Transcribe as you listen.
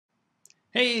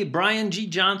Hey, Brian G.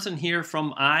 Johnson here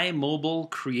from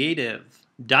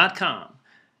iMobileCreative.com.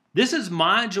 This is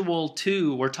Module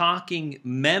 2. We're talking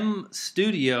Mem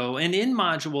Studio, and in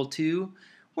Module 2,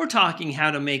 we're talking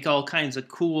how to make all kinds of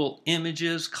cool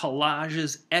images,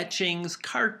 collages, etchings,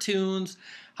 cartoons,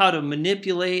 how to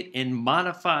manipulate and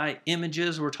modify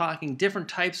images. We're talking different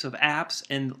types of apps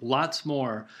and lots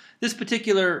more. This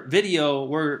particular video,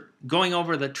 we're going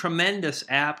over the tremendous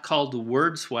app called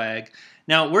WordSwag.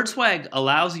 Now, WordSwag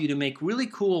allows you to make really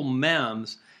cool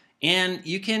memes, and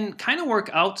you can kind of work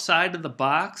outside of the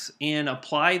box and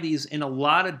apply these in a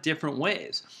lot of different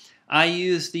ways. I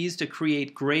use these to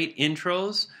create great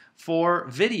intros for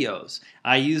videos.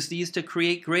 I use these to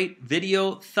create great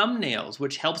video thumbnails,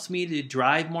 which helps me to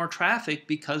drive more traffic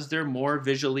because they're more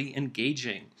visually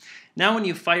engaging. Now, when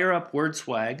you fire up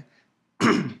WordSwag,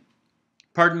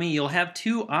 pardon me, you'll have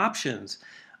two options.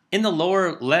 In the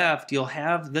lower left, you'll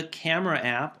have the camera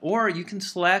app, or you can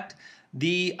select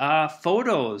the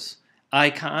photos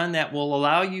icon that will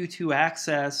allow you to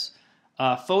access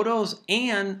photos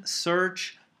and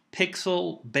search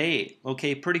pixel bait.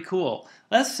 Okay, pretty cool.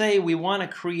 Let's say we want to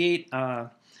create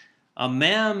a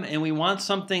mem and we want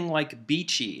something like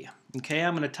beachy. Okay,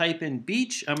 I'm going to type in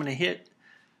beach. I'm going to hit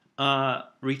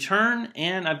return,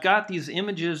 and I've got these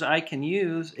images I can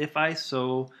use if I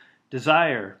so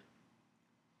desire.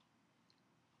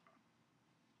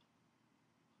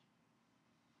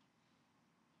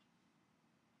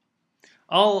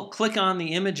 I'll click on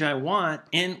the image I want,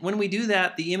 and when we do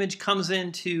that, the image comes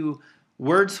into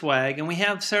WordSwag, and we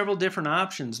have several different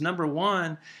options. Number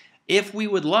one, if we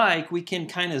would like, we can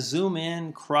kind of zoom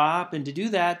in, crop, and to do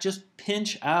that, just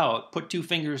pinch out. Put two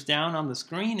fingers down on the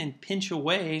screen and pinch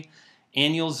away,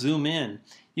 and you'll zoom in.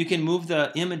 You can move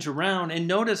the image around, and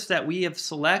notice that we have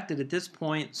selected at this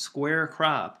point square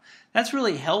crop. That's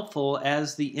really helpful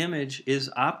as the image is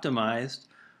optimized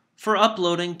for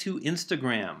uploading to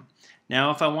Instagram.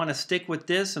 Now, if I want to stick with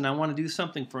this and I want to do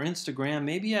something for Instagram,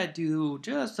 maybe I do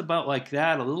just about like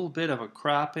that, a little bit of a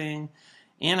cropping.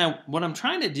 And what I'm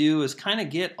trying to do is kind of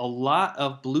get a lot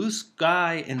of blue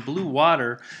sky and blue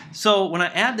water. So when I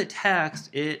add the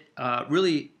text, it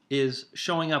really is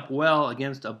showing up well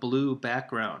against a blue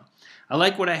background. I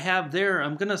like what I have there.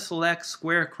 I'm going to select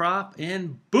square crop,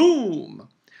 and boom,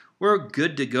 we're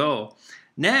good to go.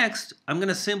 Next, I'm going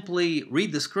to simply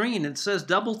read the screen. It says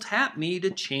double tap me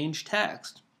to change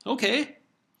text. Okay,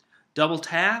 double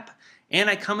tap, and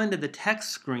I come into the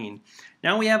text screen.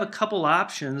 Now we have a couple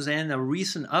options, and a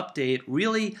recent update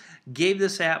really gave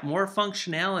this app more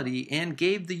functionality and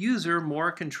gave the user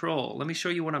more control. Let me show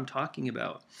you what I'm talking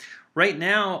about. Right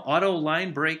now, auto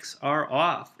line breaks are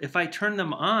off. If I turn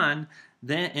them on,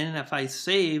 and if I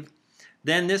save,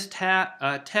 then this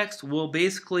text will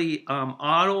basically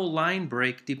auto line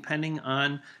break depending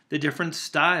on the different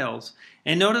styles.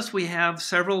 And notice we have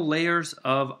several layers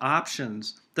of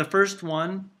options. The first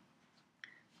one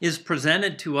is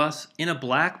presented to us in a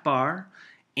black bar,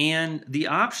 and the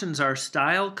options are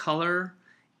style, color,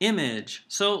 image.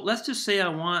 So let's just say I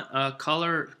want a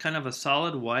color, kind of a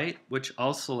solid white, which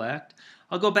I'll select.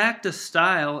 I'll go back to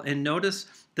style, and notice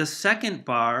the second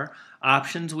bar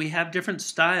options, we have different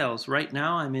styles. Right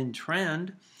now I'm in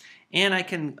trend, and I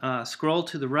can scroll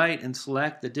to the right and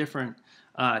select the different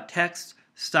text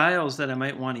styles that I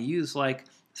might want to use, like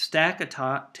stack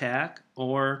attack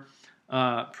or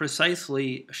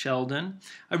precisely Sheldon.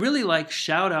 I really like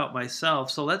shout out myself,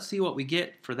 so let's see what we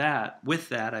get for that, with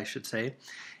that I should say.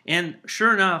 And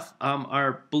sure enough,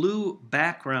 our blue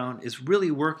background is really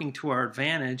working to our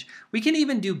advantage. We can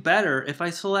even do better. If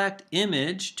I select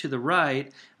image to the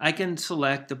right, I can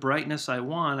select the brightness I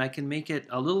want. I can make it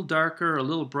a little darker, a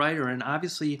little brighter, and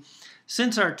obviously,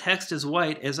 since our text is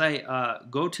white, as I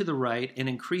go to the right and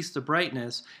increase the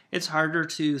brightness, it's harder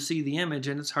to see the image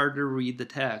and it's harder to read the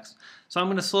text. So I'm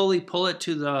going to slowly pull it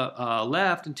to the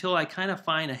left until I kind of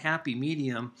find a happy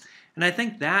medium. And I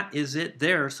think that is it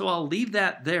there. So I'll leave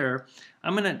that there.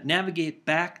 I'm going to navigate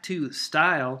back to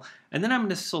style, and then I'm going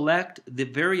to select the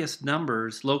various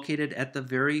numbers located at the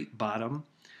very bottom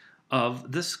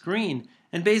of the screen.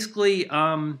 And basically,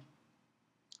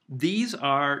 these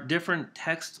are different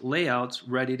text layouts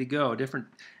ready to go.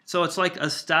 So it's like a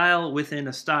style within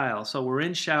a style. So we're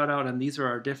in Shoutout, and these are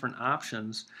our different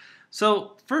options.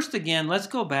 So first again, let's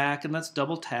go back and let's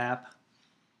double tap.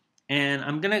 And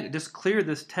I'm going to just clear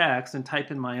this text and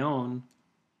type in my own.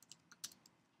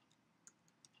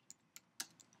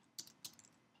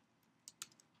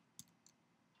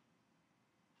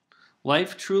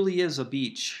 Life truly is a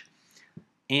beach.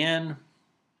 And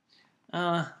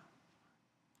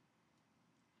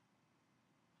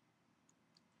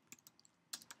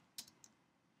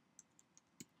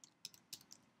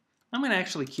I'm going to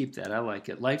actually keep that. I like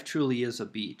it. Life truly is a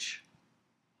beach.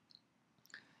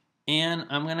 And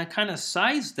I'm going to kind of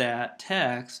size that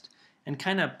text and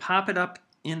kind of pop it up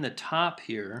in the top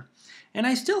here. And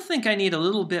I still think I need a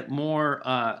little bit more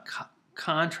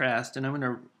contrast, and I'm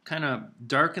going to kind of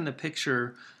darken the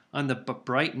picture on the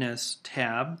brightness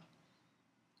tab.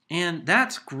 And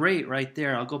that's great right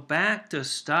there. I'll go back to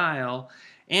style.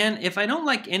 And if I don't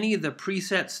like any of the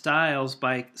preset styles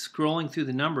by scrolling through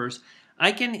the numbers,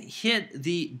 I can hit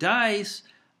the dice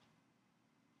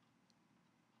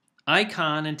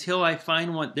icon until I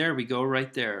find one. There we go,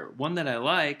 right there. One that I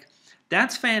like.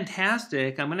 That's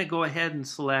fantastic. I'm going to go ahead and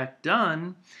select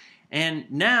done. And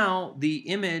now the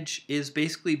image is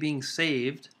basically being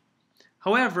saved.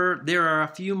 However, there are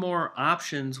a few more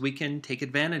options we can take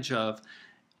advantage of.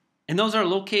 And those are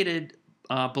located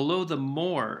below the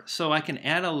more. So I can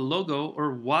add a logo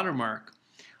or watermark.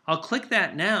 I'll click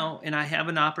that now and I have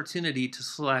an opportunity to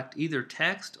select either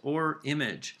text or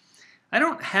image. I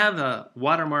don't have a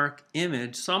watermark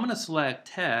image, so I'm going to select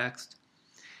text.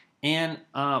 And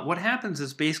what happens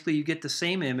is basically you get the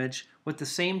same image with the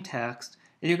same text,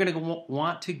 and you're going to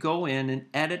want to go in and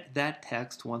edit that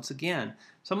text once again.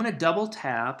 So I'm going to double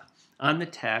tap on the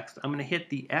text. I'm going to hit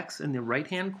the X in the right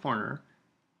hand corner,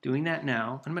 doing that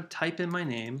now. I'm going to type in my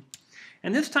name,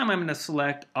 and this time I'm going to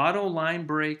select auto line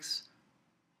breaks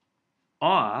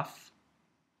off.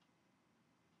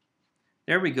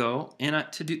 There we go.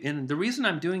 And the reason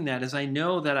I'm doing that is I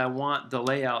know that I want the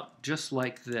layout just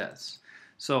like this.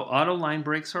 So auto line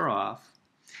breaks are off.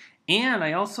 And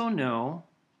I also know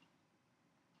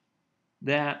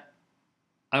that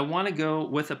I want to go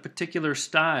with a particular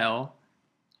style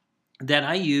that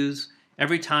I use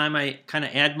every time I kind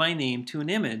of add my name to an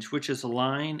image, which is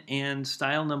align and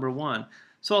style number 1.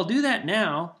 So I'll do that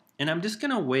now, and I'm just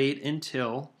going to wait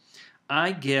until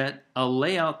I get a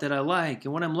layout that I like.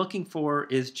 And what I'm looking for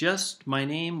is just my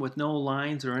name with no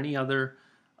lines or any other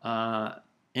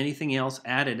anything else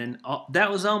added. And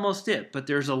that was almost it, but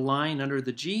there's a line under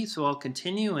the G, so I'll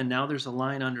continue, and now there's a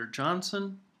line under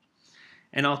Johnson.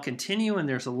 And I'll continue, and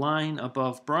there's a line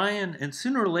above Brian, and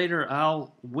sooner or later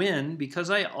I'll win, because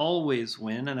I always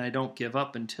win and I don't give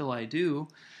up until I do.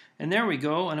 And there we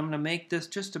go, and I'm going to make this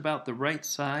just about the right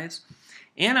size.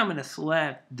 And I'm going to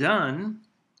select done.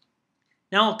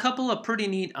 Now, a couple of pretty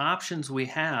neat options we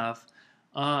have.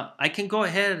 I can go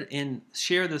ahead and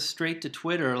share this straight to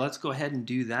Twitter. Let's go ahead and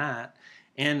do that.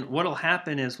 And what will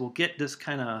happen is we'll get this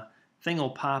kind of thing will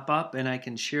pop up, and I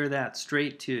can share that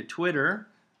straight to Twitter.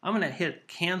 I'm going to hit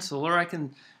cancel, or I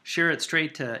can share it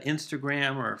straight to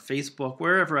Instagram or Facebook,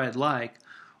 wherever I'd like.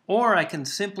 Or I can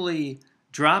simply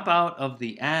drop out of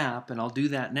the app, and I'll do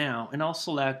that now, and I'll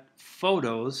select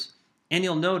photos, and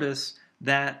you'll notice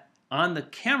that on the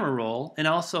camera roll and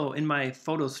also in my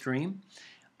photo stream,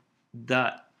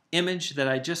 the image that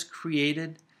I just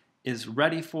created is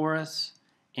ready for us,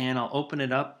 and I'll open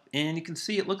it up, and you can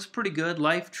see it looks pretty good.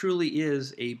 Life truly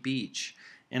is a beach.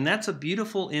 And that's a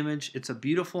beautiful image, it's a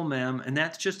beautiful mem, and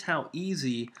that's just how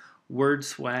easy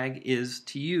WordSwag is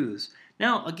to use.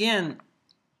 Now, again,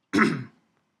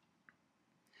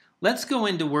 let's go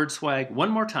into WordSwag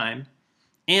one more time.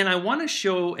 And I want to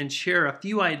show and share a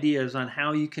few ideas on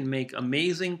how you can make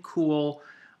amazing, cool,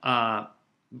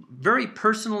 very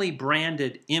personally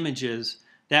branded images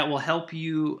that will help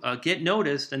you get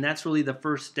noticed. And that's really the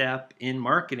first step in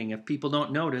marketing. If people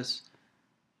don't notice,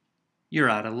 you're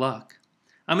out of luck.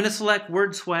 I'm going to select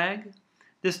WordSwag.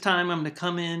 This time I'm going to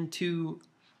come into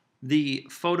the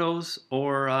photos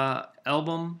or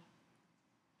album,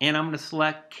 and I'm going to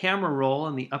select camera roll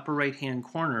in the upper right hand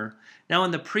corner. Now,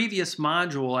 in the previous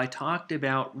module, I talked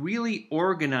about really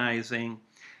organizing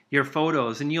your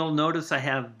photos, and you'll notice I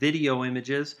have video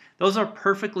images. Those are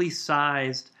perfectly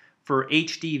sized for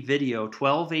HD video,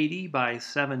 1280 by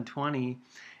 720.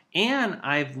 And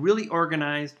I've really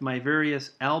organized my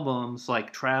various albums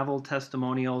like travel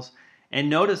testimonials. And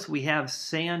notice we have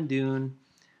Sand Dunes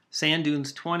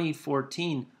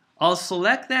 2014. I'll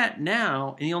select that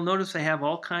now, and you'll notice I have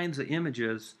all kinds of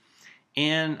images.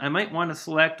 And I might want to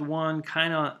select one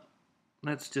kind of,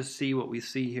 let's just see what we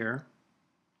see here.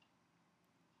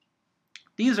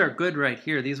 These are good right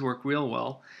here. These work real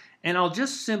well. And I'll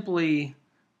just simply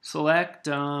select,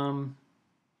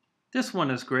 this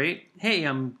one is great. Hey,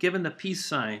 I'm given the peace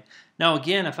sign. Now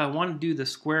again, if I want to do the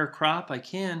square crop, I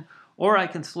can. Or I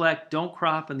can select don't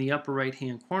crop in the upper right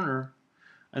hand corner.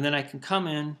 And then I can come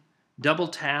in, double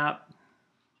tap,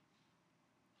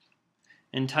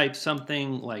 and type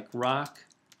something like rock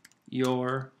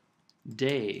your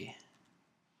day.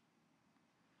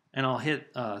 And I'll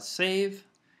hit save.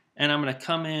 And I'm going to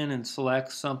come in and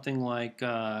select something like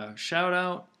shout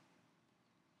out.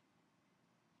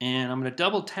 And I'm going to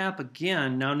double tap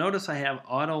again. Now notice I have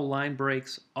auto line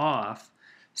breaks off.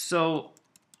 So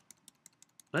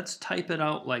let's type it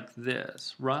out like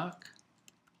this. Rock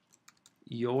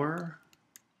your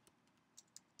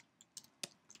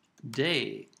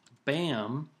day.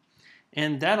 Bam.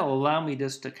 And that'll allow me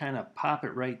just to kind of pop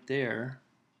it right there.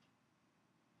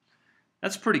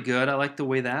 That's pretty good. I like the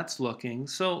way that's looking.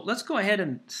 So let's go ahead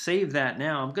and save that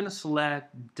now. I'm going to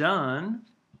select Done.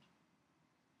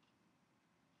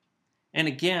 And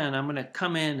again, I'm going to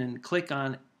come in and click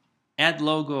on Add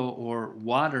Logo or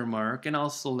Watermark, and I'll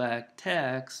select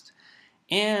Text.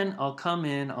 And I'll come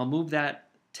in, I'll move that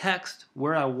text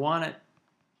where I want it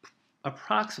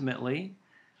approximately,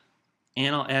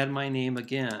 and I'll add my name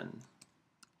again.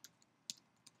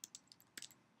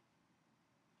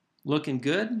 Looking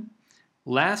good.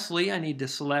 Lastly, I need to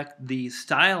select the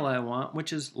style I want,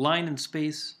 which is line and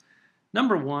space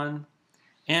number 1.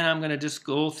 And I'm going to just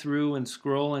go through and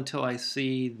scroll until I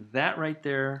see that right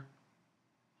there.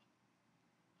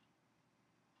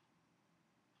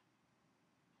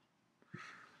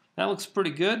 That looks pretty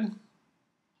good.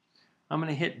 I'm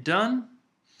going to hit done.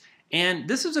 And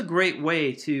this is a great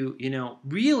way to,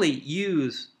 really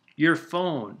use your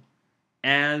phone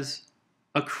as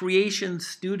a creation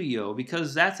studio,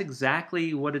 because that's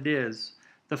exactly what it is.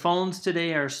 The phones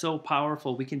today are so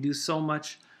powerful. We can do so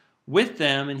much with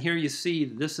them. And here you see,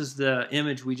 this is the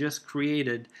image we just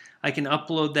created. I can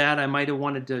upload that. I might have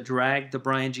wanted to drag the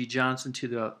Brian G. Johnson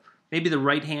to maybe the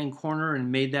right-hand corner and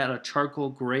made that a charcoal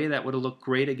gray. That would have looked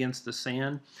great against the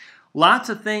sand. Lots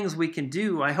of things we can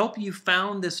do. I hope you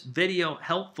found this video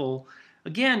helpful.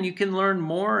 Again, you can learn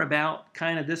more about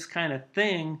this kind of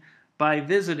thing by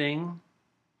visiting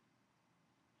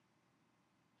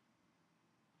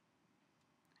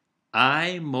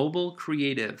iMobile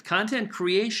Creative. Content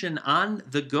creation on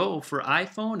the go for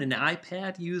iPhone and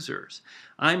iPad users.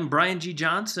 I'm Brian G.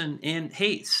 Johnson, and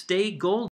hey, stay golden.